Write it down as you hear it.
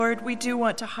Lord, we do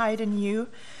want to hide in you.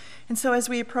 And so as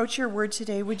we approach your word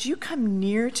today, would you come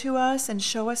near to us and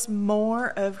show us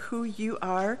more of who you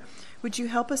are? Would you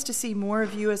help us to see more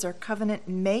of you as our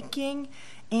covenant-making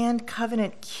and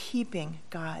covenant-keeping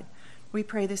God? We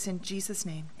pray this in Jesus'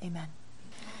 name. Amen.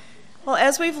 Well,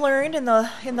 as we've learned in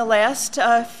the last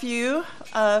few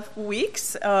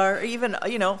weeks, or even,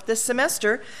 this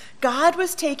semester, God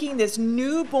was taking this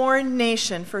newborn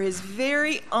nation for his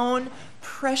very own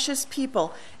precious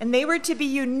people, and they were to be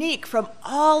unique from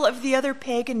all of the other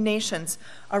pagan nations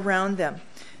around them.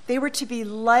 They were to be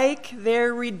like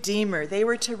their Redeemer. They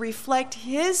were to reflect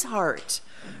his heart,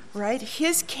 right?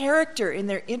 His character in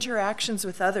their interactions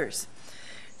with others.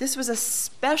 This was a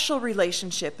special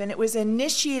relationship, and it was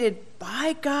initiated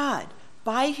by God,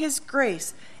 by his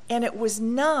grace, and it was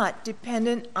not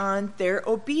dependent on their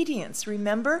obedience.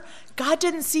 Remember, God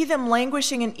didn't see them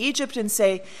languishing in Egypt and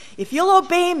say, if you'll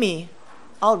obey me,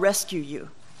 I'll rescue you.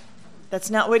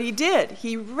 That's not what he did.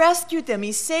 He rescued them.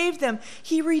 He saved them.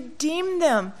 He redeemed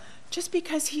them just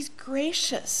because he's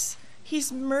gracious.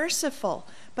 He's merciful.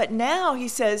 But now he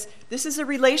says, this is a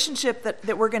relationship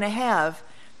that we're going to have,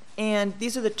 and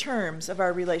these are the terms of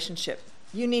our relationship.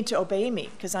 You need to obey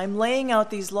me because I'm laying out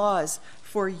these laws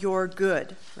for your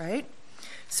good, right?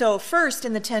 So first,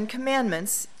 in the 10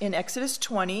 Commandments, in Exodus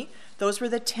 20, those were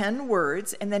the 10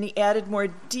 words, and then he added more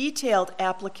detailed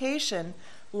application.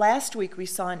 Last week we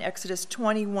saw in Exodus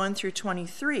 21 through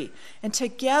 23. And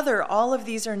together, all of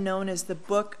these are known as the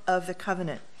Book of the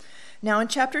Covenant. Now in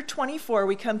chapter 24,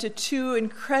 we come to two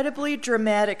incredibly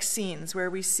dramatic scenes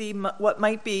where we see what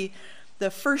might be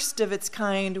the first of its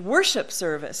kind worship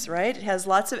service, right? It has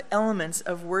lots of elements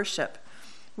of worship.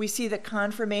 We see the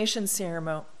confirmation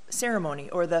ceremony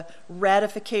or the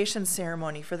ratification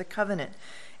ceremony for the covenant.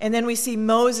 And then we see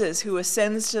Moses, who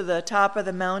ascends to the top of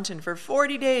the mountain for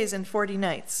 40 days and 40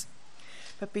 nights.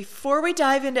 But before we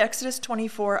dive into Exodus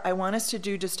 24, I want us to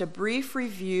do just a brief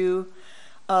review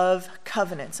of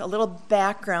covenants, a little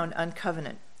background on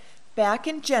covenant. Back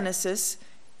in Genesis,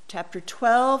 chapter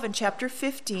 12 and chapter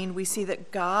 15, we see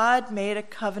that God made a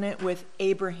covenant with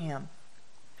Abraham.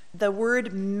 The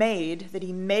word made, that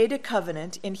he made a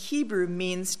covenant, in Hebrew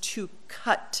means to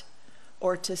cut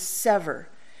or to sever.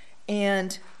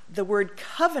 And the word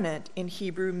covenant in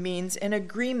Hebrew means an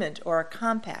agreement or a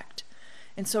compact.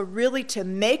 And so really to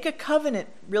make a covenant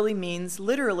really means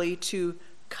literally to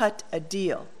cut a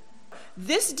deal.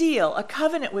 This deal, a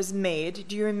covenant, was made.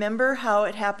 Do you remember how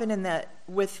it happened in that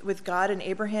with God and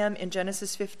Abraham in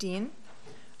Genesis 15?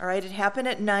 All right, it happened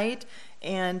at night,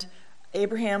 and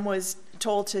Abraham was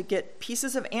told to get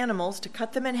pieces of animals, to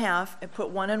cut them in half and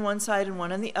put one on one side and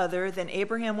one on the other. Then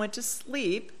Abraham went to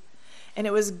sleep, and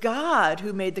it was God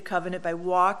who made the covenant by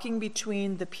walking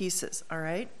between the pieces, all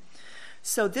right?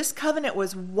 So this covenant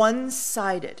was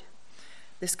one-sided.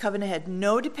 This covenant had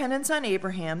no dependence on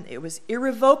Abraham. It was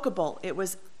irrevocable. It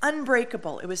was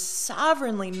unbreakable. It was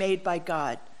sovereignly made by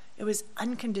God. It was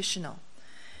unconditional.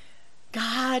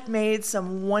 God made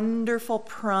some wonderful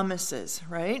promises,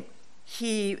 right?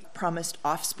 He promised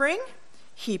offspring.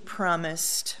 He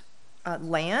promised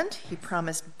land. He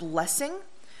promised blessing.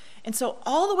 And so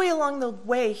all the way along the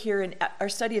way here in our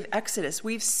study of Exodus,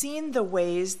 we've seen the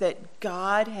ways that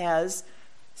God has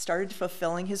started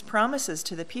fulfilling his promises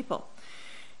to the people.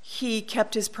 He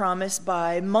kept his promise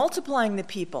by multiplying the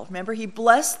people. Remember, he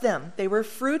blessed them. They were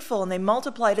fruitful and they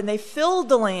multiplied and they filled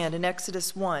the land in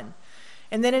Exodus 1.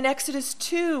 And then in Exodus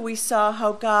 2, we saw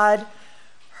how God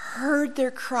heard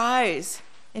their cries.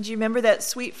 And do you remember that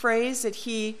sweet phrase that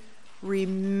he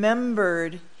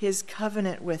remembered his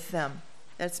covenant with them?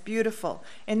 That's beautiful.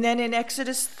 And then in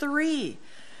Exodus 3,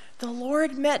 the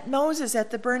Lord met Moses at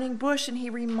the burning bush, and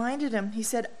he reminded him, he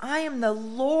said, I am the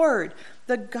Lord,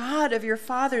 the God of your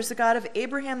fathers, the God of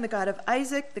Abraham, the God of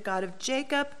Isaac, the God of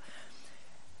Jacob.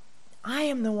 I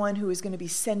am the one who is going to be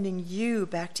sending you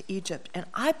back to Egypt. And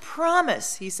I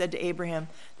promise, he said to Abraham,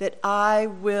 that I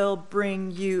will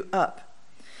bring you up.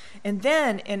 And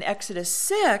then in Exodus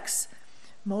 6,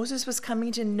 Moses was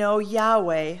coming to know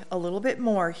Yahweh a little bit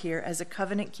more here as a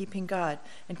covenant-keeping God.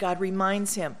 And God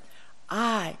reminds him,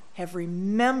 I have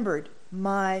remembered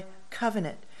my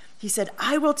covenant. He said,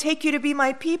 I will take you to be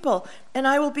my people, and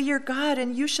I will be your God,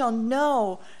 and you shall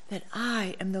know that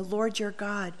I am the Lord your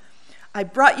God. I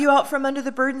brought you out from under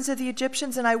the burdens of the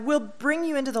Egyptians, and I will bring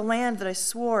you into the land that I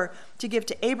swore to give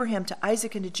to Abraham, to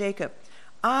Isaac, and to Jacob.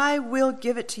 I will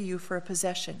give it to you for a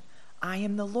possession. I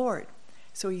am the Lord.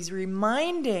 So he's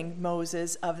reminding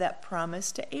Moses of that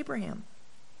promise to Abraham.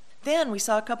 Then we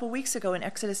saw a couple weeks ago in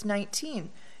Exodus 19,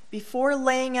 before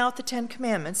laying out the 10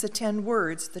 Commandments, the 10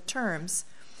 words, the terms,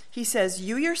 he says,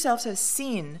 you yourselves have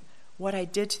seen what I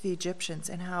did to the Egyptians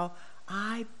and how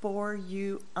I bore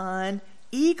you on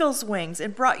eagle's wings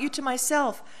and brought you to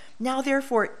myself. Now,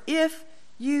 therefore, if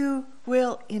you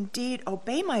will indeed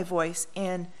obey my voice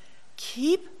and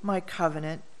keep my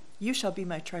covenant, you shall be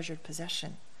my treasured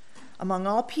possession among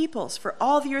all peoples, for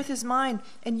all the earth is mine,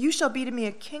 and you shall be to me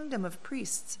a kingdom of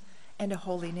priests and a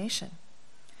holy nation.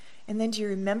 And then do you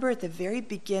remember at the very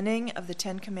beginning of the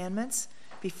Ten Commandments,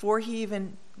 before he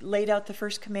even laid out the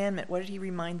first commandment, what did he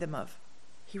remind them of?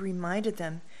 He reminded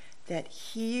them that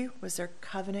he was their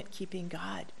covenant-keeping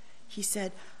God. He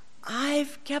said,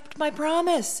 I've kept my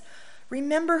promise.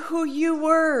 Remember who you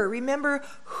were. Remember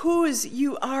whose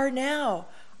you are now.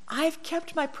 I've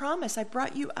kept my promise. I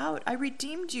brought you out. I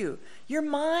redeemed you. You're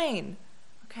mine.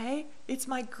 Okay? It's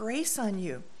my grace on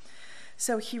you.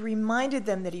 So he reminded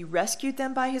them that he rescued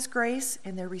them by his grace,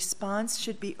 and their response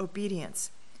should be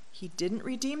obedience. He didn't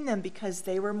redeem them because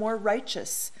they were more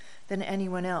righteous than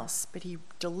anyone else, but he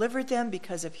delivered them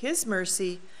because of his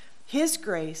mercy, his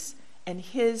grace, and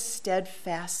his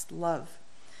steadfast love.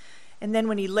 And then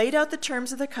when he laid out the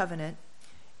terms of the covenant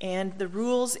and the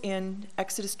rules in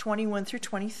Exodus 21 through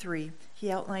 23,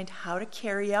 he outlined how to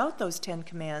carry out those 10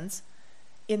 commands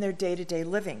in their day-to-day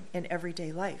living, in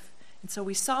everyday life. And so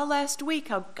we saw last week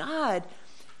how God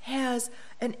has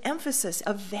an emphasis,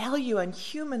 a value on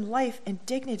human life and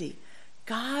dignity.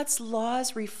 God's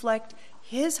laws reflect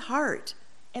his heart,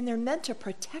 and they're meant to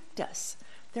protect us.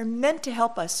 They're meant to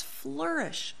help us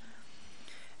flourish.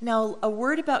 Now, a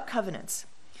word about covenants.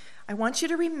 I want you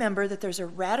to remember that there's a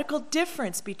radical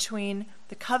difference between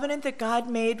the covenant that God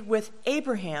made with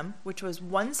Abraham, which was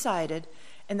one-sided,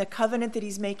 and the covenant that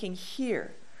he's making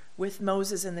here with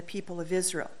Moses and the people of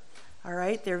Israel. All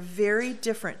right? They're very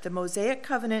different. The Mosaic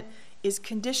covenant is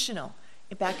conditional.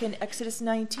 Back in Exodus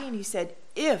 19, he said,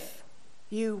 if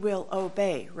you will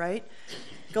obey, right?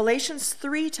 Galatians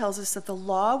 3 tells us that the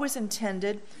law was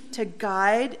intended to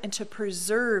guide and to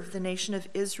preserve the nation of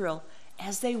Israel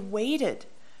as they waited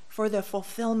for the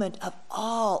fulfillment of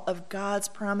all of God's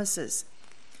promises.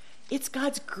 It's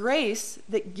God's grace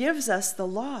that gives us the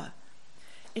law.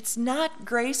 It's not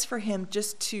grace for him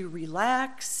just to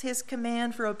relax his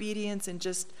command for obedience and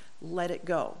just let it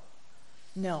go.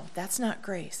 No, that's not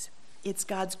grace. It's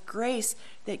God's grace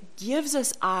that gives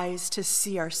us eyes to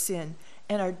see our sin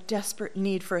and our desperate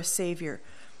need for a Savior.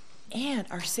 And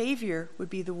our Savior would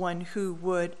be the one who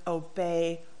would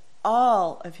obey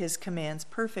all of his commands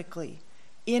perfectly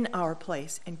in our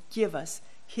place and give us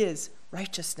his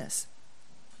righteousness.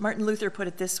 Martin Luther put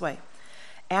it this way: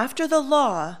 after the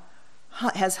law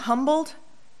has humbled,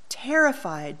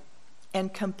 terrified,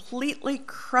 and completely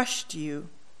crushed you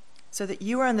so that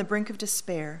you are on the brink of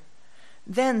despair,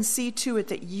 then see to it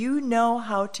that you know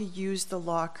how to use the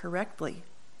law correctly.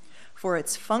 For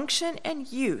its function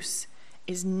and use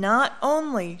is not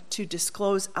only to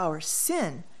disclose our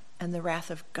sin and the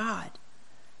wrath of God,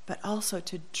 but also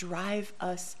to drive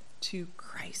us to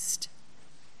Christ.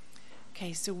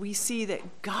 Okay, so we see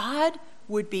that God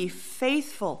would be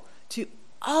faithful to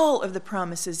all of the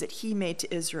promises that he made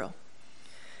to Israel.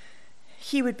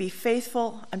 He would be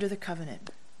faithful under the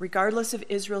covenant, regardless of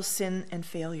Israel's sin and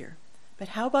failure. But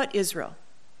how about Israel?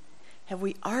 Have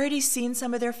we already seen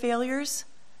some of their failures?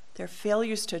 Their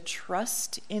failures to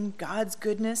trust in God's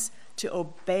goodness, to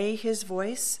obey his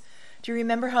voice. Do you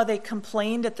remember how they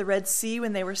complained at the Red Sea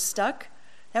when they were stuck?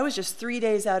 That was just 3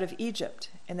 days out of Egypt,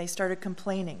 and they started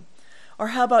complaining. Or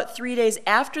how about 3 days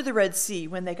after the Red Sea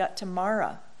when they got to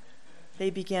Marah? They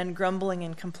began grumbling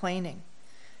and complaining.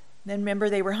 Then remember,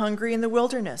 they were hungry in the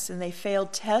wilderness, and they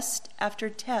failed test after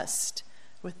test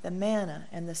with the manna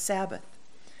and the Sabbath.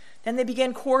 Then they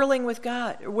began quarreling with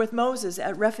God, or with Moses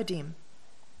at Rephidim.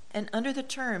 And under the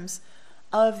terms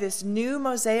of this new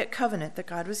Mosaic covenant that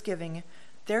God was giving,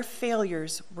 their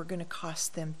failures were going to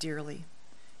cost them dearly.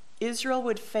 Israel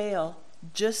would fail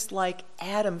just like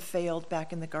Adam failed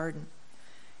back in the garden.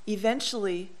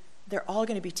 Eventually, they're all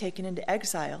going to be taken into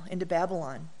exile, into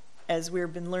Babylon, as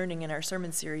we've been learning in our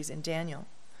sermon series in Daniel.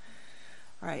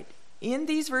 All right, in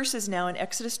these verses now in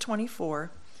Exodus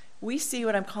 24, we see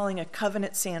what I'm calling a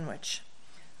covenant sandwich.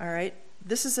 All right,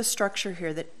 this is a structure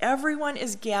here that everyone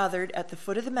is gathered at the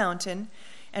foot of the mountain,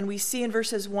 and we see in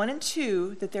verses 1 and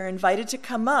 2 that they're invited to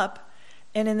come up,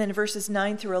 and then in verses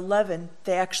 9 through 11,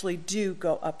 they actually do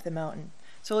go up the mountain.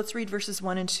 So let's read verses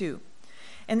 1 and 2.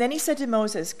 And then he said to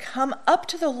Moses, "Come up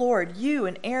to the Lord, you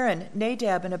and Aaron,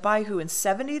 Nadab and Abihu, and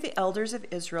 70 of the elders of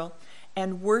Israel,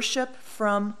 and worship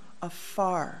from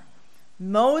afar.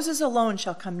 Moses alone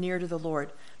shall come near to the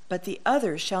Lord, but the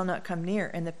others shall not come near,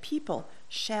 and the people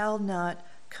shall not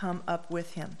come up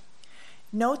with him."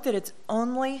 Note that it's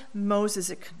only Moses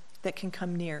that can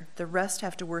come near. The rest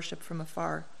have to worship from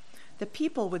afar. The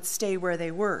people would stay where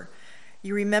they were.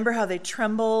 You remember how they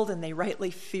trembled and they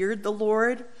rightly feared the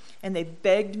Lord, and they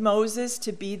begged Moses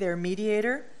to be their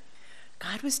mediator?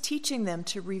 God was teaching them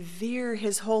to revere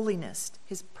his holiness,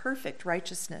 his perfect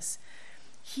righteousness.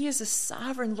 He is a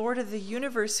sovereign Lord of the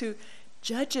universe who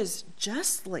judges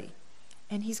justly,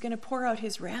 and he's going to pour out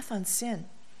his wrath on sin.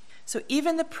 So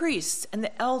even the priests and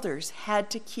the elders had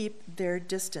to keep their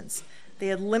distance. They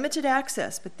had limited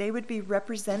access, but they would be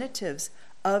representatives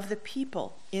of the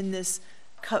people in this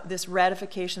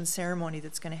ratification ceremony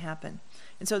that's going to happen.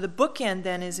 And so the bookend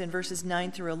then is in verses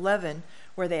 9 through 11,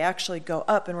 where they actually go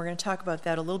up, and we're going to talk about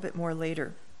that a little bit more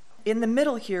later. In the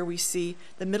middle here, we see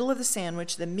the middle of the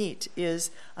sandwich, the meat,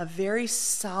 is a very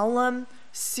solemn,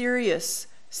 serious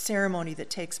ceremony that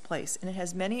takes place, and it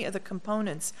has many of the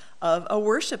components of a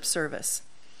worship service.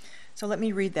 So let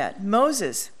me read that.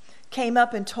 Moses came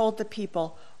up and told the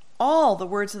people all the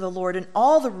words of the Lord and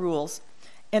all the rules,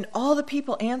 and all the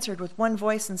people answered with one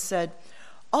voice and said,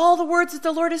 "All the words that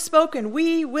the Lord has spoken,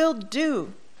 we will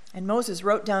do." And Moses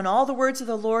wrote down all the words of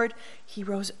the Lord. He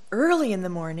rose early in the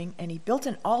morning, and he built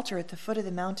an altar at the foot of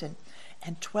the mountain,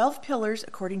 and 12 pillars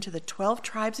according to the 12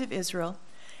 tribes of Israel.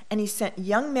 And he sent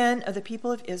young men of the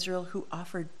people of Israel who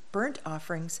offered burnt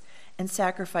offerings and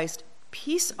sacrificed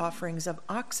peace offerings of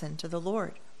oxen to the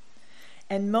Lord.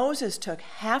 And Moses took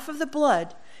half of the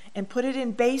blood and put it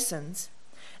in basins,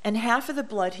 and half of the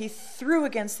blood he threw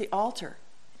against the altar.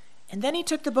 And then he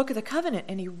took the book of the covenant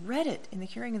and he read it in the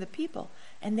hearing of the people.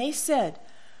 And they said,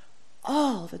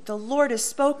 "All that the Lord has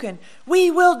spoken,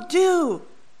 we will do,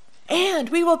 and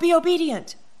we will be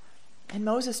obedient." And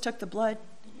Moses took the blood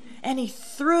and he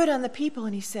threw it on the people,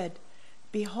 and he said,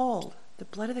 "Behold, the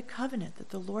blood of the covenant that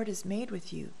the Lord has made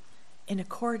with you in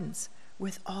accordance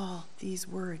with all these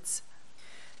words."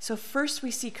 So first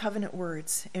we see covenant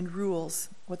words and rules,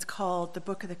 what's called the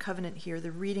book of the covenant here,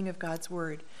 the reading of God's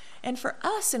word. And for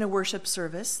us in a worship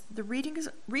service, the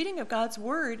reading of God's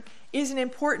word is an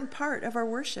important part of our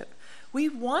worship. We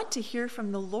want to hear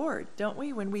from the Lord, don't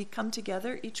we, when we come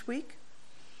together each week?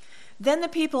 Then the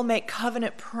people make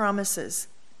covenant promises.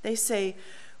 They say,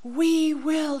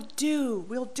 we'll do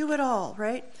it all,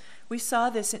 right? We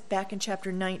saw this back in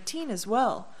chapter 19 as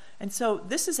well. And so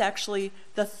this is actually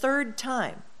the third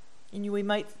time. And we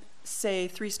might say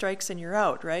 3 strikes and you're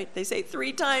out, right? They say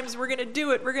 3 times, we're going to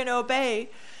do it, we're going to obey.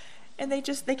 And they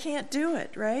can't do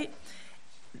it, right?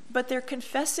 But they're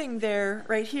confessing their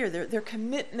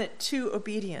commitment to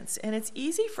obedience. And it's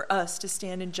easy for us to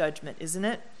stand in judgment, isn't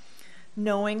it?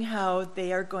 Knowing how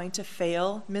they are going to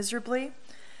fail miserably.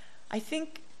 I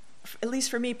think, at least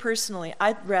for me personally,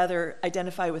 I'd rather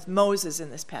identify with Moses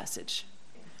in this passage,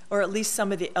 or at least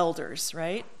some of the elders,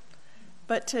 right?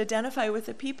 But to identify with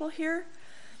the people here,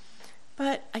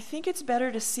 but I think it's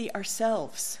better to see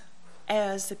ourselves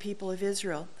as the people of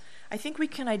Israel. I think we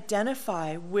can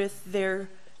identify with their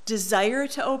desire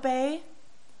to obey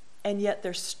and yet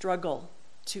their struggle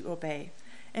to obey.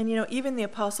 And even the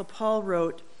Apostle Paul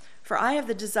wrote, "For I have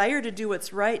the desire to do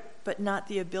what's right, but not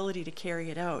the ability to carry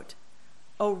it out.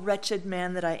 O wretched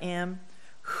man that I am,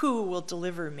 who will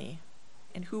deliver me?"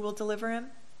 And who will deliver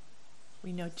him?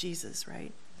 We know Jesus,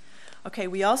 right? Okay,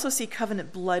 we also see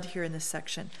covenant blood here in this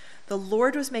section. The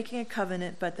Lord was making a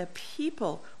covenant, but the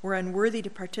people were unworthy to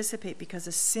participate because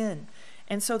of sin.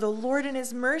 And so the Lord in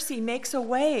his mercy makes a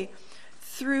way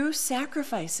through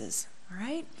sacrifices, all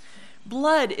right?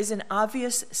 Blood is an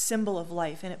obvious symbol of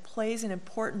life, and it plays an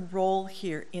important role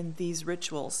here in these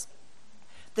rituals.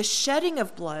 The shedding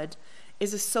of blood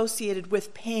is associated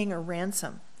with paying a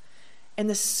ransom. And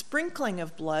the sprinkling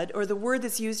of blood, or the word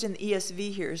that's used in the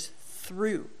ESV here, is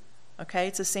through. Okay,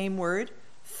 it's the same word.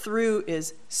 Through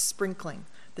is sprinkling.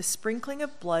 The sprinkling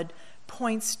of blood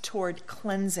points toward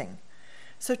cleansing.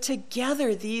 So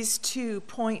together, these two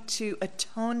point to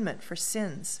atonement for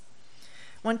sins.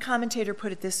 One commentator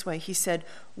put it this way. He said,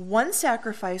 one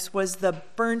sacrifice was the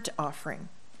burnt offering,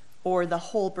 or the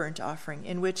whole burnt offering,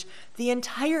 in which the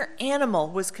entire animal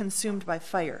was consumed by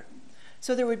fire.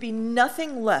 So there would be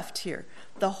nothing left here.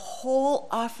 The whole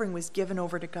offering was given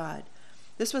over to God.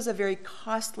 This was a very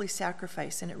costly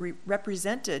sacrifice, and it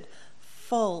represented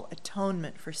full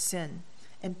atonement for sin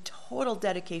and total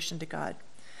dedication to God.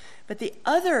 But the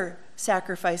other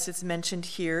sacrifice that's mentioned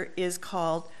here is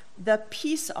called the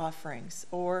peace offerings,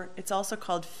 or it's also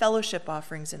called fellowship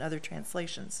offerings in other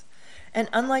translations. And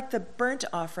unlike the burnt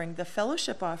offering, the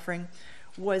fellowship offering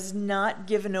was not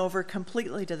given over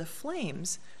completely to the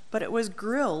flames, but it was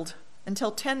grilled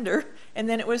until tender, and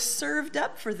then it was served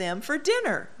up for them for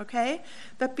dinner, okay?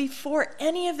 But before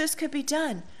any of this could be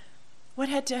done, what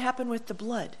had to happen with the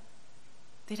blood?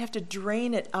 They'd have to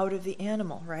drain it out of the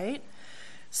animal, right?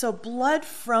 So blood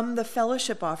from the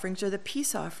fellowship offerings or the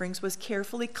peace offerings was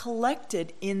carefully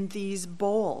collected in these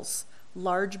bowls,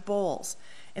 large bowls.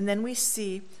 And then we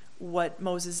see what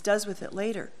Moses does with it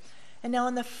later. And now,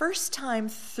 on the first time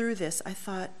through this, I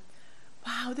thought,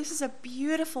 wow, this is a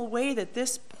beautiful way that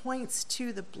this points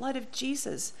to the blood of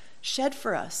Jesus shed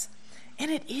for us. And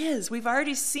it is. We've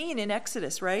already seen in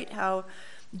Exodus, right, how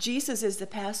Jesus is the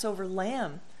Passover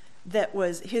lamb that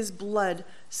was his blood.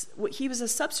 He was a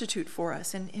substitute for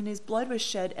us, and his blood was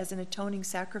shed as an atoning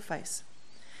sacrifice.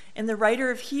 And the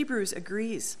writer of Hebrews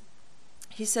agrees.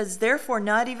 He says, therefore,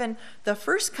 not even the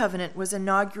first covenant was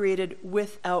inaugurated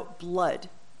without blood.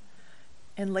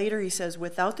 And later he says,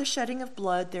 without the shedding of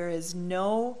blood, there is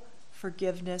no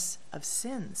forgiveness of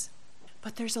sins.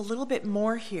 But there's a little bit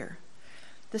more here.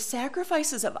 The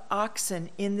sacrifices of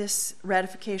oxen in this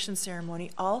ratification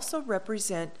ceremony also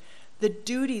represent the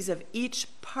duties of each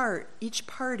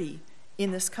party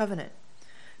in this covenant.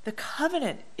 The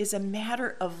covenant is a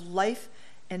matter of life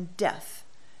and death.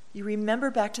 You remember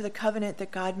back to the covenant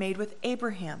that God made with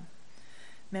Abraham.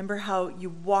 Remember how you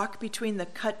walk between the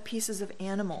cut pieces of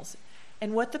animals.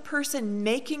 And what the person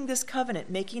making this covenant,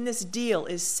 making this deal,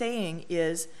 is saying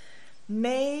is,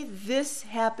 may this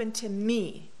happen to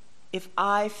me if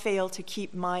I fail to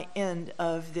keep my end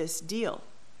of this deal,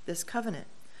 this covenant.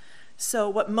 So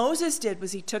what Moses did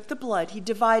was he took the blood, he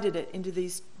divided it into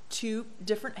these two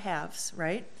different halves,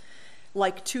 right?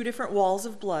 Like two different walls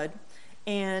of blood.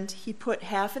 And he put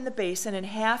half in the basin and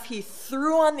half he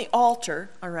threw on the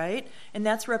altar, all right? And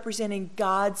that's representing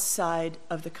God's side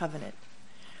of the covenant.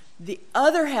 The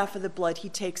other half of the blood he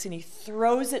takes and he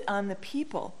throws it on the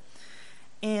people.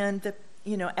 And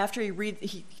after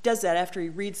he does that after he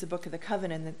reads the book of the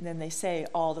covenant, and then they say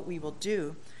all that we will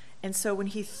do. And so when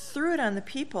he threw it on the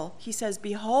people, he says,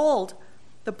 behold,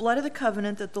 the blood of the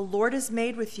covenant that the Lord has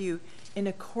made with you in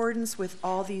accordance with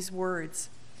all these words.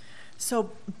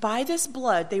 So by this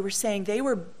blood, they were saying they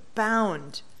were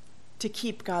bound to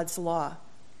keep God's law.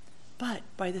 But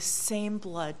by the same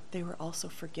blood, they were also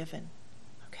forgiven.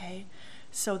 Okay?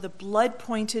 So the blood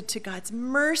pointed to God's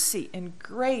mercy and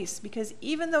grace, because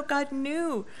even though God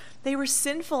knew they were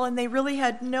sinful and they really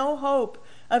had no hope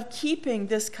of keeping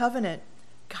this covenant,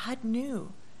 God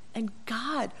knew, and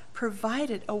God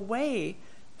provided a way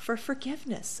for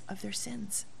forgiveness of their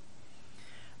sins.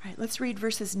 All right, let's read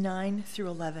verses 9 through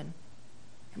 11.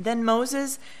 Then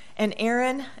Moses and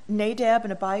Aaron, Nadab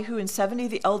and Abihu, and 70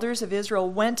 of the elders of Israel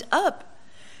went up,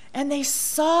 and they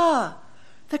saw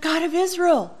the God of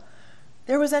Israel.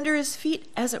 There was under his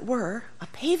feet, as it were, a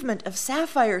pavement of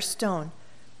sapphire stone,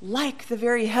 like the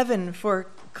very heaven for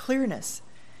clearness.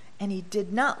 And he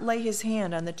did not lay his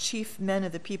hand on the chief men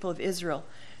of the people of Israel.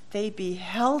 They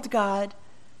beheld God,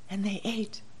 and they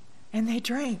ate, and they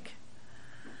drank.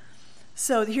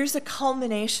 So here's the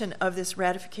culmination of this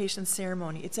ratification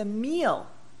ceremony. It's a meal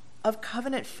of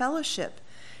covenant fellowship.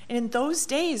 And in those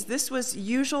days, this was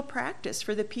usual practice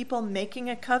for the people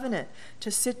making a covenant to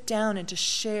sit down and to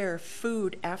share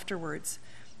food afterwards.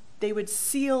 They would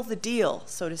seal the deal,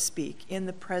 so to speak, in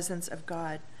the presence of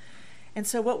God. And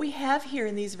so what we have here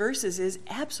in these verses is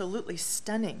absolutely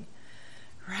stunning,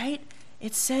 right?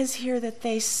 It says here that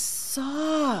they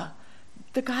saw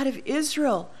the God of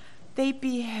Israel. They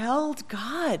beheld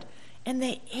God, and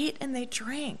they ate and they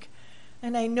drank.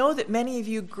 And I know that many of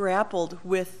you grappled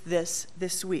with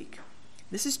this week.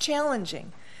 This is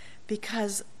challenging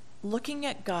because looking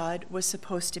at God was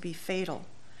supposed to be fatal.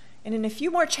 And in a few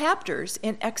more chapters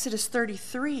in Exodus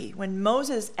 33, when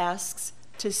Moses asks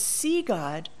to see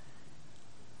God,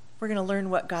 we're going to learn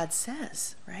what God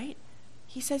says, right?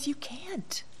 He says, you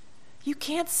can't. You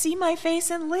can't see my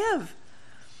face and live.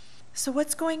 So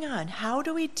what's going on? How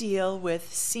do we deal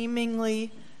with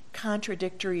seemingly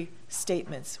contradictory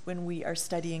statements when we are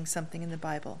studying something in the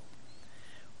Bible?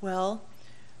 Well,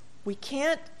 we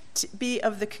can't be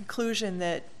of the conclusion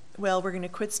that, well, we're going to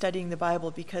quit studying the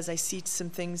Bible because I see some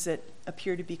things that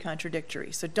appear to be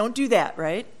contradictory. So don't do that,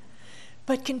 right?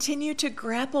 But continue to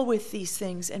grapple with these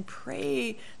things and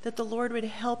pray that the Lord would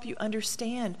help you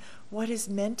understand what is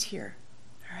meant here,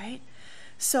 all right?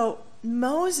 So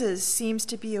Moses seems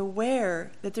to be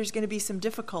aware that there's going to be some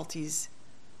difficulties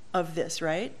of this,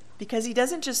 right? Because he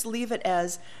doesn't just leave it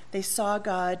as they saw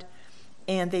God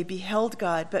and they beheld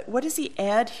God, but what does he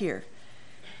add here?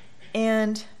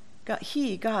 And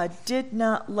God did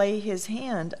not lay his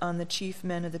hand on the chief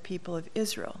men of the people of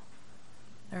Israel.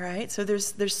 All right, so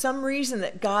there's some reason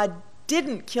that God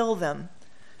didn't kill them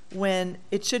when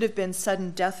it should have been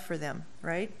sudden death for them,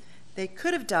 right? They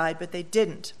could have died, but they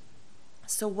didn't.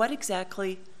 So what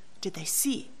exactly did they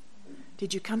see?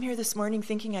 Did you come here this morning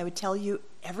thinking I would tell you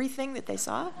everything that they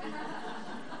saw?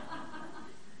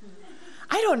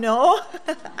 I don't know.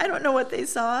 I don't know what they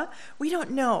saw. We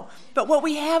don't know. But what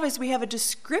we have is we have a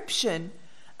description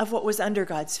of what was under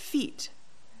God's feet,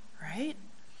 right?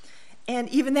 And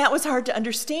even that was hard to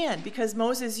understand because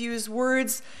Moses used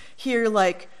words here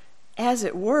like as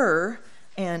it were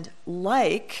and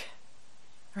like,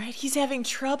 right? He's having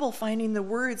trouble finding the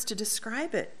words to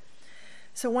describe it.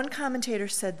 So one commentator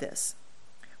said this: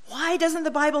 why doesn't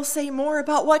the Bible say more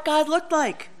about what God looked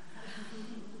like?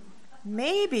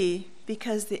 Maybe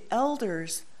because the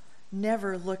elders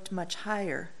never looked much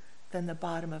higher than the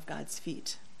bottom of God's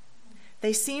feet.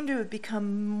 They seem to have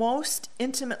become most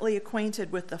intimately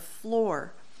acquainted with the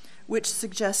floor, which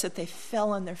suggests that they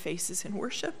fell on their faces in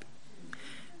worship.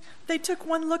 They took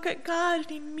one look at God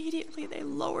and immediately they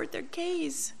lowered their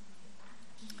gaze.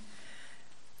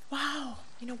 Wow,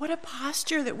 what a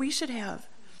posture that we should have.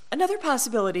 Another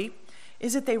possibility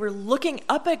is that they were looking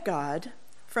up at God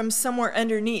from somewhere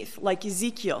underneath, like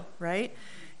Ezekiel, right?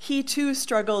 He too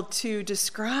struggled to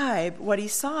describe what he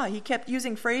saw. He kept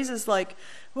using phrases like,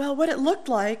 well, what it looked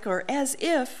like, or as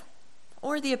if,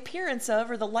 or the appearance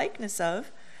of, or the likeness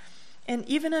of. And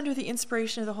even under the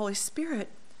inspiration of the Holy Spirit,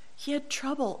 he had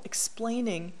trouble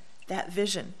explaining that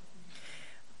vision.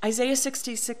 Isaiah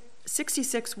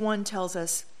 66:1 tells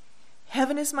us,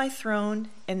 heaven is my throne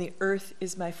and the earth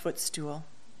is my footstool.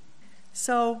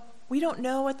 So we don't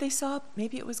know what they saw.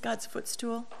 Maybe it was God's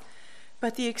footstool.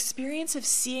 But the experience of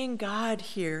seeing God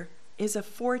here is a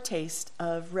foretaste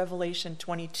of Revelation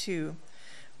 22,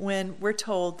 when we're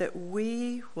told that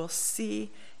we will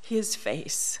see his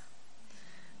face.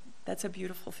 That's a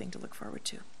beautiful thing to look forward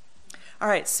to. All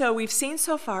right, so we've seen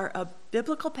so far a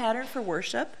biblical pattern for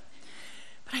worship,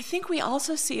 but I think we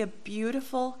also see a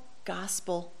beautiful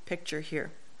gospel picture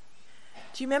here.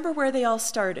 Do you remember where they all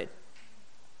started?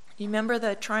 Do you remember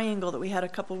the triangle that we had a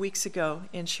couple weeks ago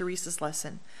in Sharice's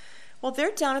lesson? Well,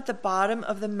 they're down at the bottom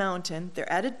of the mountain.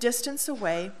 They're at a distance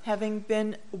away, having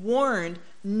been warned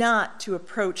not to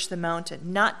approach the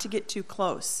mountain, not to get too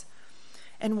close.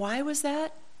 And why was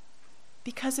that?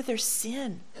 Because of their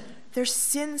sin. Their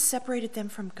sin separated them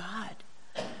from God.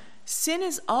 Sin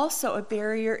is also a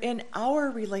barrier in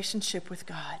our relationship with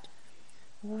God.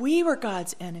 We were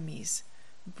God's enemies,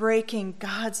 breaking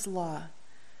God's law.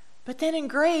 But then in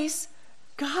grace,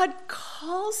 God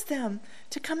calls them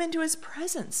to come into his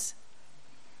presence.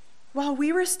 While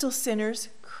we were still sinners,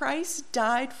 Christ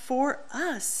died for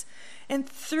us. And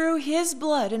through his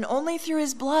blood, and only through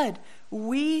his blood,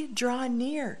 we draw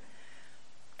near.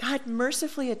 God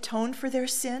mercifully atoned for their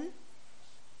sin,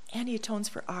 and he atones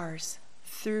for ours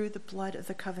through the blood of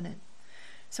the covenant.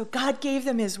 So God gave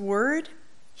them his word.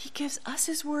 He gives us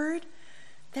his word.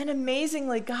 Then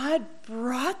amazingly, God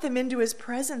brought them into his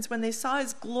presence when they saw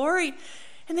his glory,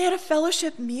 and they had a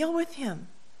fellowship meal with him.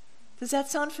 Does that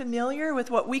sound familiar with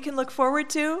what we can look forward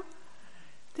to?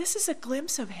 This is a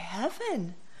glimpse of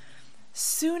heaven.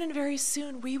 Soon and very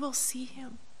soon, we will see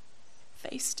him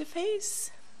face to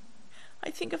face. I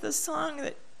think of the song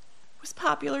that was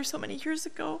popular so many years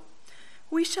ago.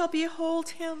 We shall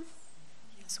behold him.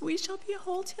 Yes, we shall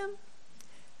behold him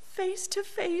face to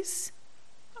face,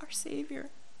 our Savior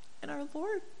and our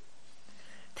Lord.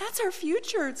 That's our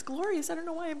future. It's glorious. I don't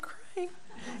know why I'm crying.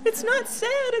 It's not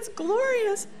sad, it's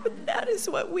glorious. But that is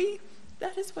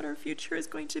what our future is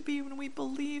going to be when we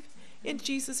believe in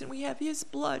Jesus and we have his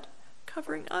blood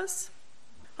covering us.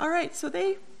 All right, so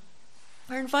they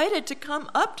are invited to come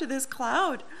up to this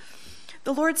cloud.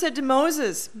 The Lord said to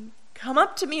Moses, come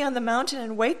up to me on the mountain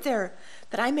and wait there,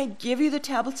 that I may give you the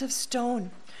tablets of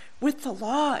stone with the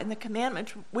law and the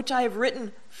commandment which I have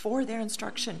written for their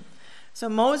instruction. So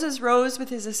Moses rose with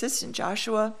his assistant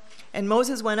Joshua, and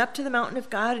Moses went up to the mountain of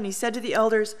God, and he said to the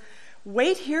elders,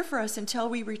 wait here for us until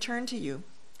we return to you.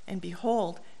 And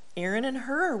behold, Aaron and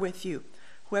Hur are with you.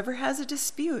 Whoever has a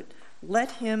dispute,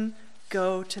 let him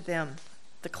go to them.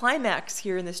 The climax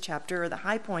here in this chapter, or the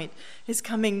high point, is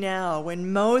coming now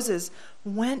when Moses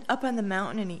went up on the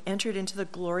mountain and he entered into the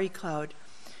glory cloud.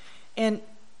 And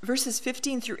verses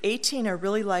 15 through 18 are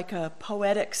really like a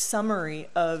poetic summary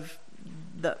of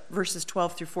the verses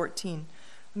 12 through 14.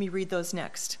 Let me read those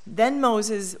next. Then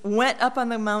Moses went up on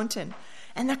the mountain,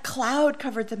 and the cloud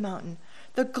covered the mountain.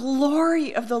 The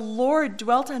glory of the Lord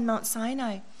dwelt on Mount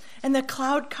Sinai, and the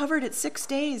cloud covered it 6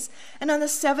 days. And on the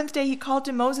seventh day he called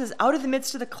to Moses out of the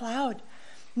midst of the cloud.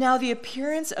 Now the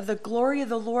appearance of the glory of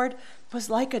the Lord was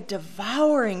like a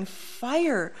devouring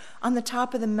fire on the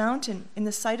top of the mountain in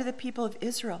the sight of the people of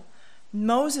Israel.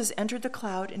 Moses entered the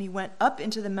cloud, and he went up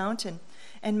into the mountain.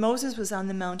 And Moses was on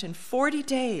the mountain 40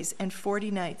 days and 40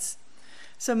 nights.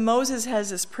 So Moses has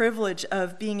this privilege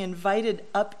of being invited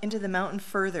up into the mountain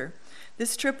further.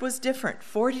 This trip was different,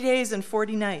 40 days and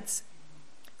 40 nights.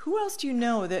 Who else do you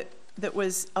know that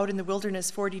was out in the wilderness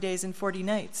 40 days and 40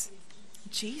 nights?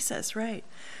 Jesus, right.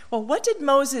 Well, what did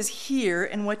Moses hear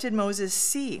and what did Moses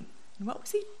see? And what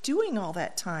was he doing all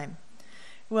that time?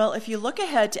 Well, if you look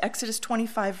ahead to Exodus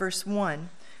 25, verse 1,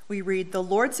 we read, "The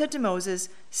Lord said to Moses,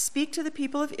 'Speak to the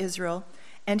people of Israel,'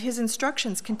 and his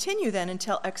instructions continue then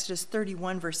until Exodus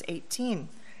 31, verse 18,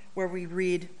 where we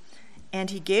read,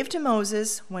 'And he gave to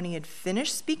Moses, when he had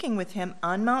finished speaking with him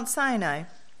on Mount Sinai,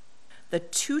 the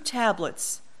 2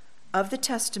 tablets of the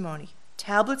testimony,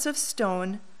 tablets of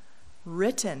stone,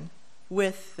 written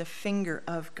with the finger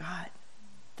of God.'"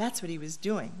 That's what he was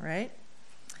doing, right?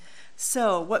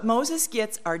 So what Moses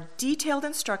gets are detailed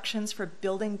instructions for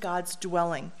building God's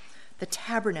dwelling, the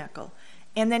tabernacle.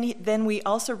 And then we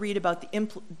also read about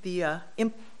the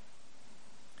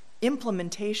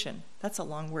implementation, that's a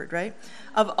long word, right,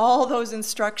 of all those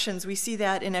instructions. We see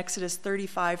that in Exodus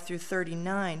 35 through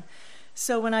 39.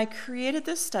 So when I created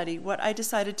this study, what I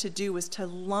decided to do was to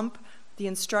lump the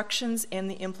instructions and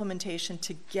the implementation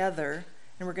together,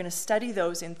 and we're going to study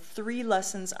those in 3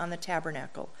 lessons on the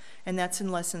tabernacle, and that's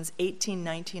in lessons 18,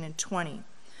 19, and 20.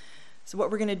 So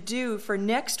what we're going to do for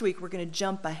next week, we're going to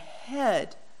jump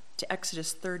ahead to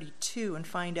Exodus 32 and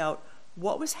find out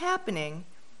what was happening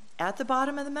at the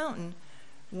bottom of the mountain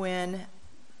when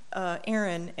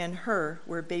Aaron and Hur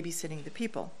were babysitting the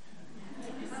people.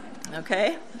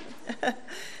 Okay?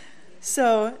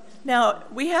 So now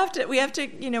we have to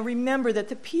remember that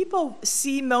the people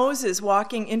see Moses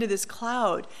walking into this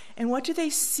cloud, and what do they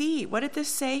see? What did this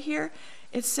say here?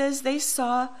 It says they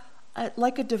saw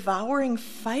like a devouring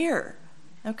fire.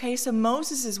 Okay, so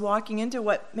Moses is walking into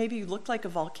what maybe looked like a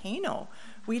volcano.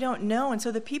 We don't know, and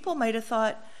so the people might have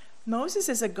thought, Moses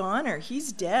is a goner.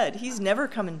 He's dead. He's never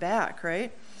coming back,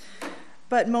 right?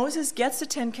 But Moses gets the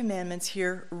 10 Commandments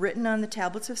here written on the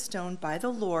tablets of stone by the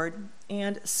Lord,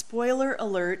 and spoiler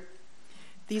alert,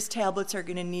 these tablets are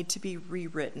going to need to be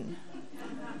rewritten,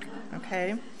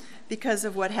 okay, because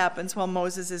of what happens while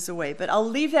Moses is away. But I'll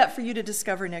leave that for you to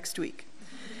discover next week.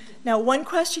 Now, one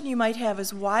question you might have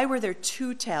is, why were there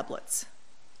 2 tablets?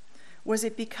 Was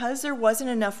it because there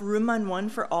wasn't enough room on one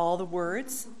for all the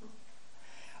words?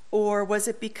 Or was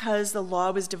it because the law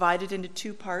was divided into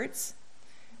 2 parts?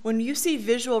 When you see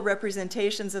visual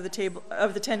representations of the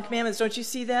 10 Commandments, don't you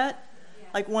see that? Yeah.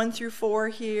 Like 1 through 4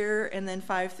 here, and then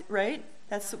 5, right?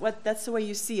 That's the way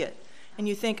you see it. And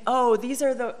you think, oh, these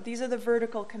are the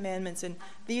vertical commandments, and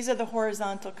these are the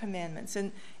horizontal commandments.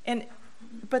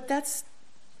 But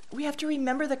we have to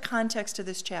remember the context of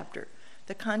this chapter.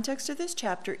 The context of this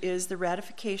chapter is the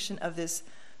ratification of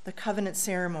the covenant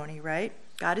ceremony, right?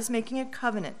 God is making a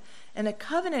covenant, and a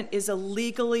covenant is a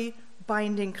legally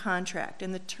binding contract,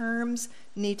 and the terms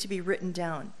need to be written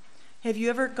down. Have you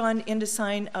ever gone in to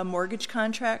sign a mortgage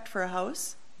contract for a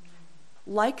house?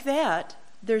 Like that,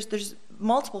 there's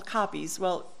multiple copies.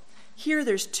 Well, here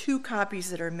there's 2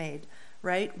 copies that are made,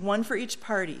 right? One for each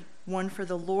party, one for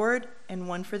the Lord and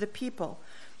one for the people.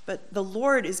 But the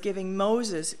Lord is giving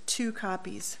Moses 2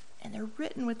 copies, and they're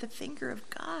written with the finger of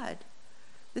God.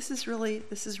 This is really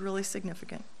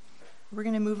significant. We're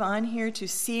going to move on here to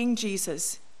seeing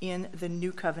Jesus in the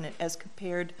new covenant as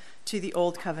compared to the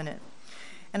old covenant.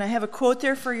 And I have a quote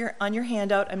there on your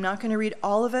handout. I'm not going to read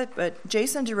all of it, but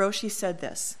Jason DeRoshi said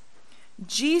this: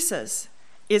 "Jesus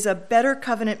is a better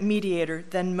covenant mediator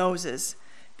than Moses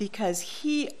because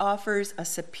he offers a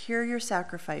superior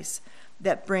sacrifice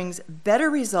that brings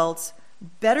better results,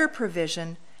 better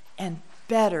provision, and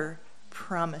better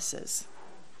promises."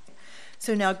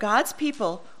 So now God's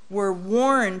people were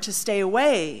warned to stay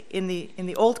away in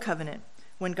the old covenant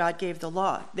when God gave the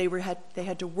law. They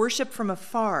had to worship from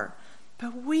afar.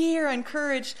 But we are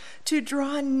encouraged to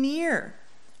draw near,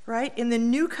 right? In the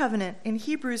new covenant, in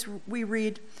Hebrews, we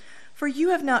read, "For you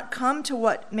have not come to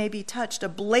what may be touched, a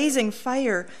blazing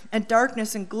fire and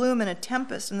darkness and gloom and a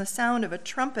tempest and the sound of a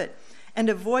trumpet and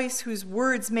a voice whose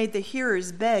words made the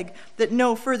hearers beg that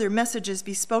no further messages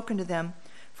be spoken to them.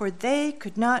 For they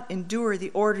could not endure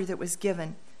the order that was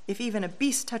given. If even a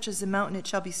beast touches the mountain, it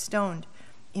shall be stoned.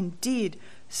 Indeed,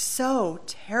 so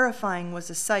terrifying was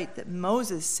the sight that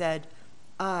Moses said,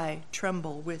 'I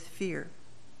tremble with fear.'"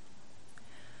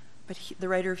 But the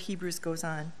writer of Hebrews goes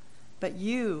on, "But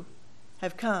you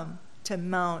have come to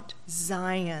Mount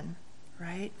Zion,"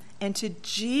 right? "And to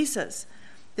Jesus,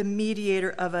 the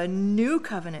mediator of a new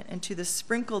covenant, and to the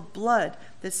sprinkled blood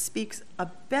that speaks a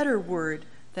better word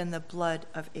than the blood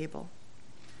of Abel."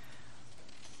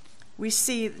 we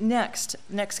see next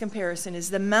comparison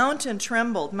is the mountain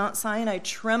trembled. Mount Sinai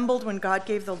trembled when God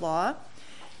gave the law.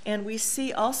 And we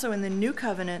see also in the new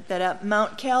covenant that at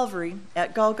Mount Calvary,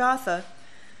 at Golgotha,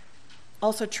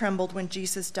 also trembled when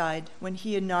Jesus died, when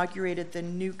he inaugurated the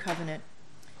new covenant.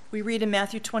 We read in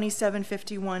Matthew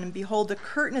 27:51, and behold, the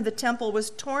curtain of the temple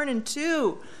was torn in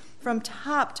two from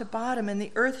top to bottom, and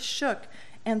the earth shook,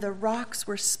 and the rocks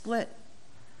were split.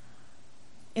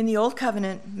 In the old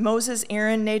covenant, Moses,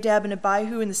 Aaron, Nadab, and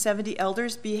Abihu, and the 70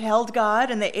 elders beheld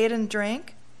God, and they ate and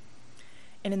drank.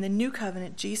 And in the new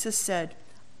covenant, Jesus said,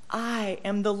 I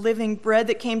am the living bread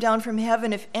that came down from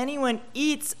heaven. If anyone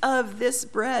eats of this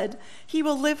bread, he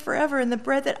will live forever. And the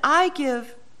bread that I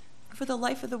give for the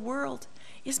life of the world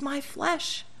is my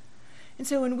flesh. And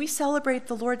so when we celebrate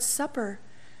the Lord's Supper,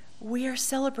 we are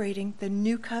celebrating the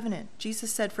new covenant.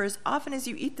 Jesus said, for as often as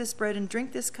you eat this bread and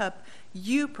drink this cup,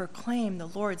 you proclaim the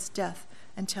Lord's death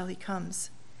until he comes.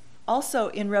 Also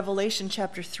in Revelation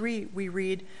chapter 3, we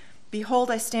read, behold,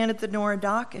 I stand at the door and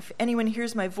knock. If anyone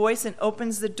hears my voice and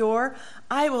opens the door,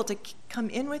 I will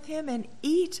come in with him and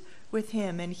eat with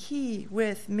him, and he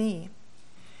with me.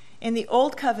 In the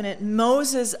old covenant,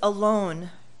 Moses alone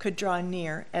could draw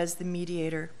near as the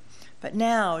mediator. But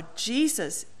now,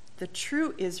 Jesus, the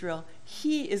true Israel,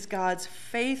 he is God's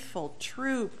faithful,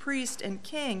 true priest and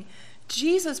king.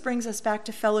 Jesus brings us back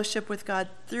to fellowship with God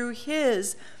through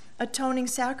his atoning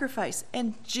sacrifice.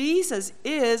 And Jesus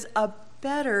is a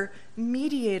better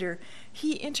mediator.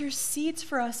 He intercedes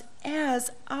for us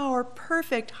as our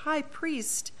perfect high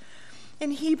priest.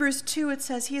 In Hebrews 2, it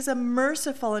says he is a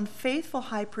merciful and faithful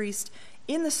high priest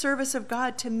in the service of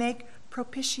God to make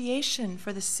propitiation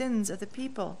for the sins of the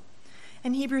people.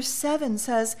 And Hebrews 7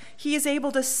 says he is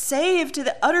able to save to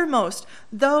the uttermost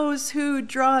those who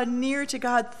draw near to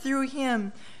God through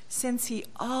him, since he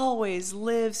always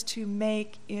lives to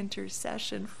make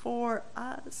intercession for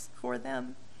us, for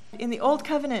them. In the Old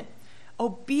Covenant,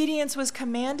 obedience was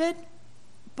commanded,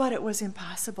 but it was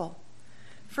impossible.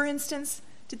 For instance,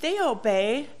 did they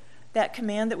obey that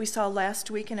command that we saw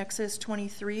last week in Exodus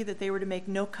 23, that they were to make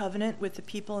no covenant with the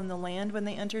people in the land when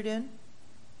they entered in?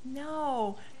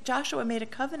 No. Joshua made a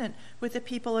covenant with the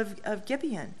people of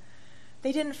Gibeon.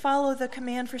 They didn't follow the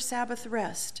command for Sabbath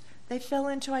rest. They fell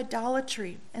into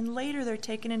idolatry, and later they're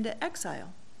taken into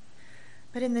exile.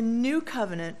 But in the new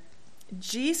covenant,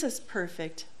 Jesus'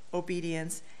 perfect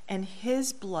obedience and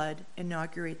his blood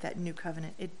inaugurate that new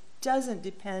covenant. It doesn't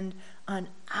depend on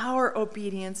our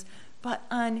obedience, but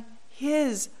on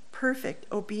his perfect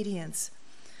obedience.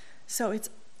 So it's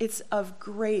of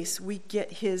grace we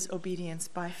get his obedience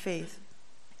by faith.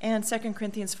 And 2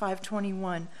 Corinthians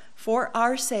 5:21, for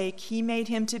our sake he made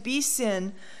him to be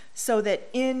sin, so that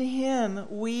in him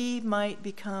we might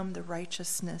become the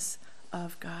righteousness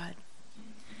of God.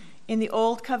 In the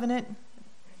old covenant,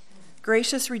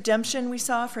 gracious redemption we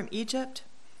saw from Egypt,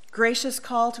 gracious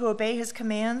call to obey his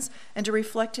commands and to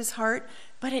reflect his heart,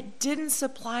 but it didn't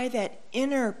supply that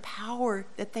inner power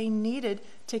that they needed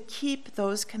to keep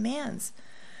those commands.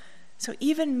 So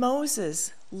even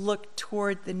Moses looked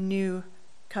toward the new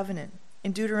covenant.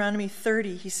 In Deuteronomy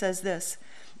 30, he says this,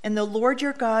 and the Lord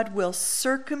your God will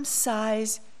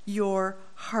circumcise your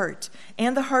heart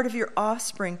and the heart of your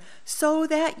offspring, so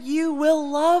that you will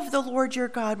love the Lord your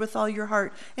God with all your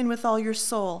heart and with all your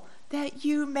soul, that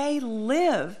you may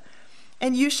live.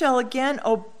 And you shall again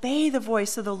obey the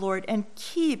voice of the Lord and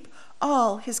keep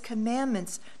all his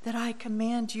commandments that I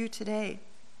command you today.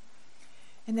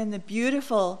 And then the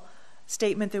beautiful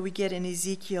statement that we get in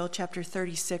Ezekiel chapter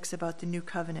 36 about the new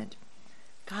covenant.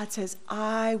 God says,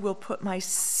 I will put my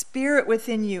spirit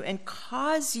within you and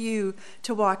cause you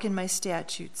to walk in my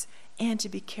statutes and to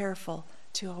be careful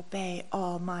to obey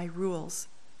all my rules.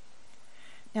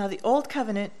 Now, the old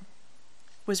covenant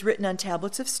was written on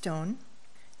tablets of stone,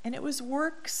 and it was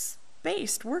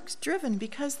works-based, works-driven,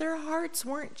 because their hearts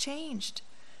weren't changed.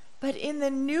 But in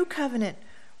the new covenant,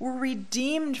 we're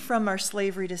redeemed from our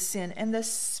slavery to sin, and the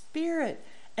Spirit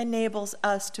enables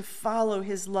us to follow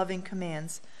his loving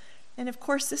commands. And of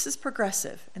course, this is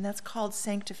progressive, and that's called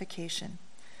sanctification.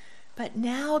 But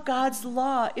now God's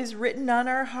law is written on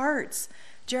our hearts.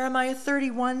 Jeremiah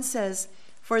 31 says,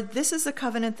 for this is the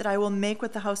covenant that I will make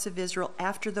with the house of Israel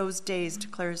after those days,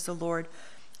 declares the Lord.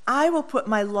 I will put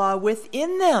my law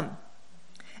within them,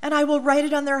 and I will write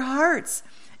it on their hearts,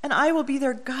 and I will be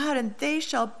their God, and they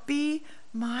shall be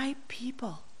my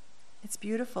people. It's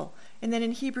beautiful. And then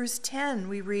in Hebrews 10,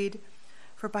 we read,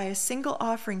 for by a single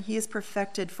offering he has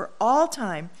perfected for all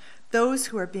time those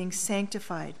who are being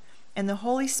sanctified. And the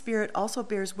Holy Spirit also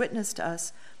bears witness to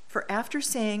us. For after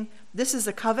saying, this is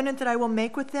a covenant that I will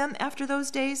make with them after those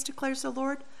days, declares the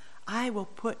Lord, I will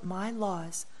put my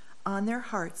laws on their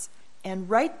hearts and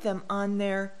write them on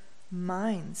their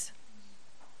minds.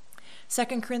 2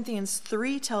 Corinthians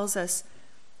 3 tells us,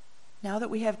 now that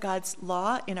we have God's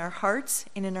law in our hearts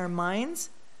and in our minds,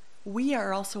 we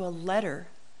are also a letter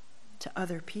to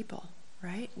other people,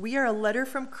 right? We are a letter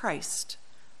from Christ,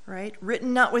 right?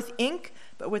 Written not with ink,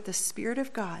 but with the Spirit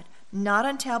of God, not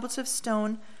on tablets of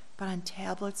stone, but on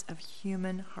tablets of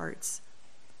human hearts.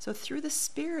 So through the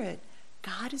Spirit,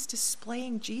 God is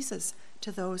displaying Jesus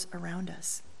to those around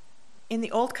us. In the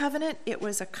Old Covenant, it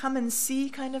was a come and see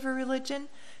kind of a religion.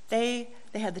 They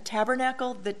had the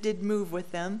tabernacle that did move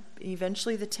with them,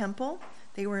 eventually the temple.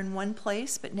 They were in one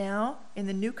place, but now in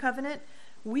the New Covenant,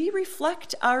 we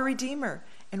reflect our Redeemer,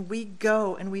 and we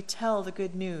go and we tell the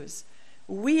good news.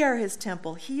 We are his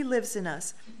temple. He lives in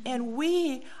us. And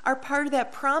we are part of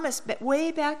that promise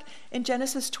way back in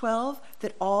Genesis 12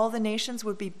 that all the nations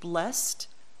would be blessed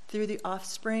through the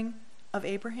offspring of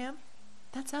Abraham.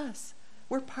 That's us.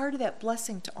 We're part of that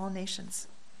blessing to all nations.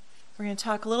 We're going to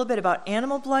talk a little bit about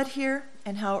animal blood here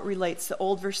and how it relates to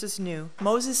old versus new.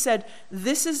 Moses said,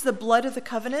 this is the blood of the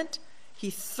covenant. He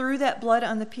threw that blood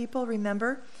on the people,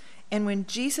 remember? And when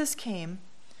Jesus came,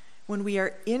 when we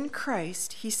are in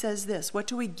Christ, he says this. What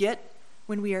do we get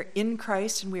when we are in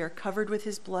Christ and we are covered with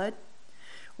his blood?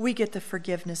 We get the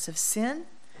forgiveness of sin.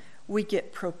 We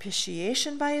get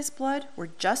propitiation by his blood. We're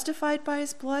justified by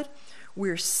his blood.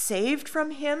 We're saved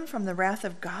from him, from the wrath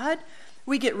of God.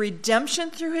 We get redemption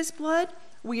through his blood.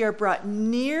 We are brought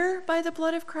near by the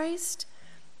blood of Christ.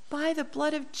 By the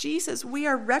blood of Jesus, we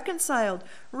are reconciled,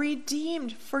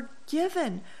 redeemed,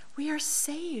 forgiven. We are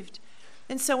saved.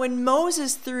 And so when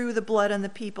Moses threw the blood on the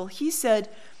people, he said,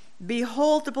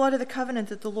 behold the blood of the covenant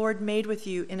that the Lord made with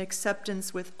you in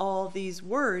acceptance with all these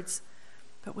words.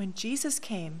 But when Jesus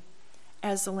came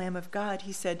as the Lamb of God,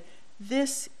 he said,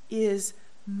 this is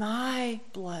my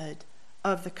blood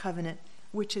of the covenant,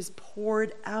 which is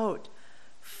poured out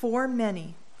for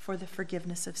many for the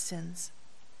forgiveness of sins.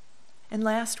 And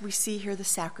last, we see here the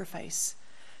sacrifice.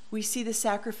 We see the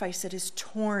sacrifice that is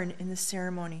torn in the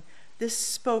ceremony. This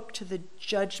spoke to the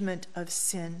judgment of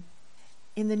sin.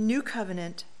 In the new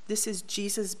covenant, this is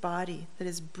Jesus' body that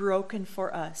is broken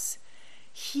for us.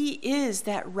 He is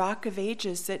that rock of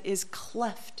ages that is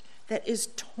cleft, that is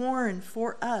torn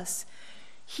for us.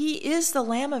 He is the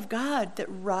Lamb of God that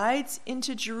rides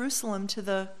into Jerusalem to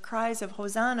the cries of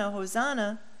Hosanna,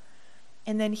 Hosanna,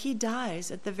 and then he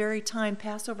dies at the very time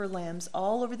Passover lambs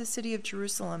all over the city of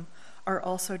Jerusalem are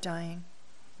also dying.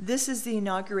 This is the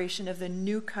inauguration of the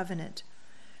new covenant.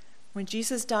 When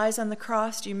Jesus dies on the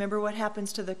cross, do you remember what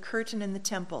happens to the curtain in the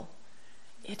temple?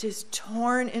 It is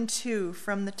torn in two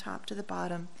from the top to the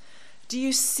bottom. Do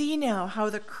you see now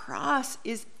how the cross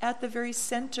is at the very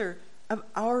center of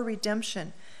our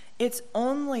redemption? It's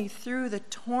only through the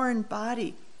torn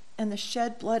body and the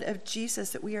shed blood of Jesus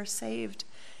that we are saved.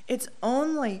 It's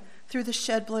only through the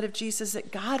shed blood of Jesus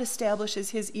that God establishes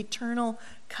his eternal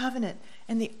covenant.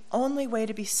 And the only way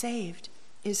to be saved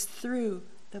is through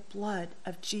the blood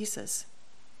of Jesus.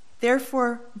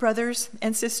 Therefore, brothers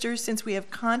and sisters, since we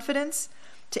have confidence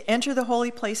to enter the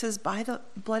holy places by the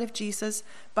blood of Jesus,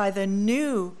 by the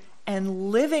new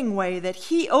and living way that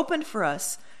he opened for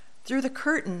us through the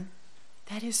curtain,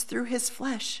 that is through his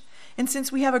flesh. And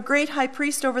since we have a great high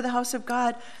priest over the house of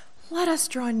God, let us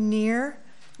draw near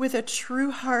with a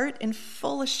true heart and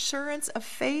full assurance of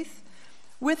faith,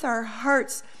 with our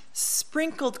hearts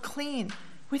sprinkled clean,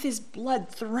 with his blood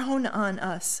thrown on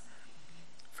us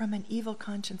from an evil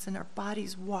conscience, and our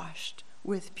bodies washed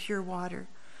with pure water.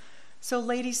 So,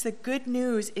 ladies, the good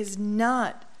news is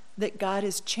not that God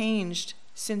has changed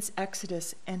since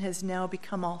Exodus and has now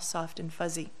become all soft and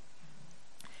fuzzy.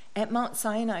 At Mount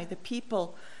Sinai, the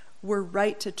people were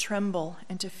right to tremble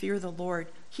and to fear the Lord.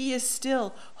 He is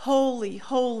still holy,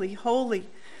 holy, holy,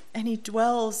 and he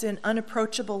dwells in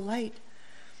unapproachable light.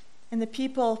 And the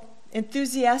people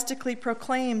enthusiastically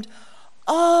proclaimed,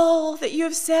 all that you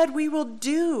have said we will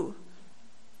do.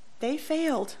 They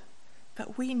failed,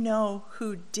 but we know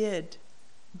who did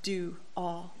do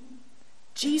all.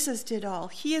 Jesus did all.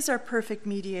 He is our perfect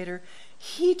mediator.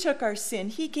 He took our sin.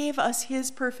 He gave us his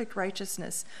perfect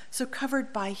righteousness. So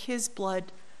covered by his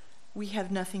blood, we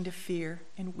have nothing to fear,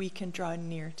 and we can draw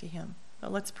near to him.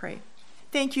 Well, let's pray.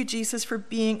 Thank you, Jesus, for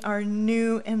being our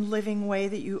new and living way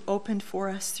that you opened for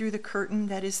us through the curtain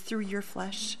that is through your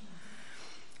flesh.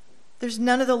 There's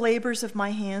none of the labors of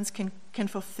my hands can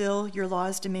fulfill your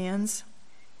law's demands.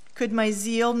 Could my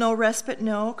zeal no respite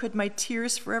know? Could my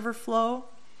tears forever flow?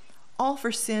 All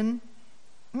for sin.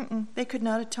 They could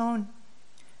not atone.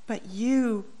 But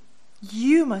you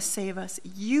must save us,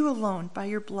 you alone, by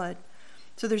your blood.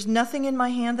 So there's nothing in my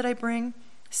hand that I bring,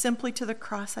 simply to the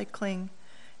cross I cling.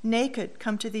 Naked,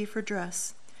 come to thee for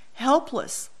dress.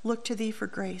 Helpless, look to thee for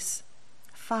grace.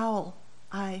 Foul,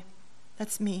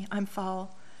 that's me, I'm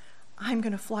foul. I'm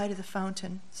going to fly to the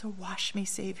fountain, so wash me,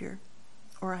 Savior,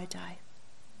 or I die.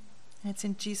 And it's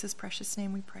in Jesus' precious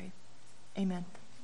name we pray. Amen.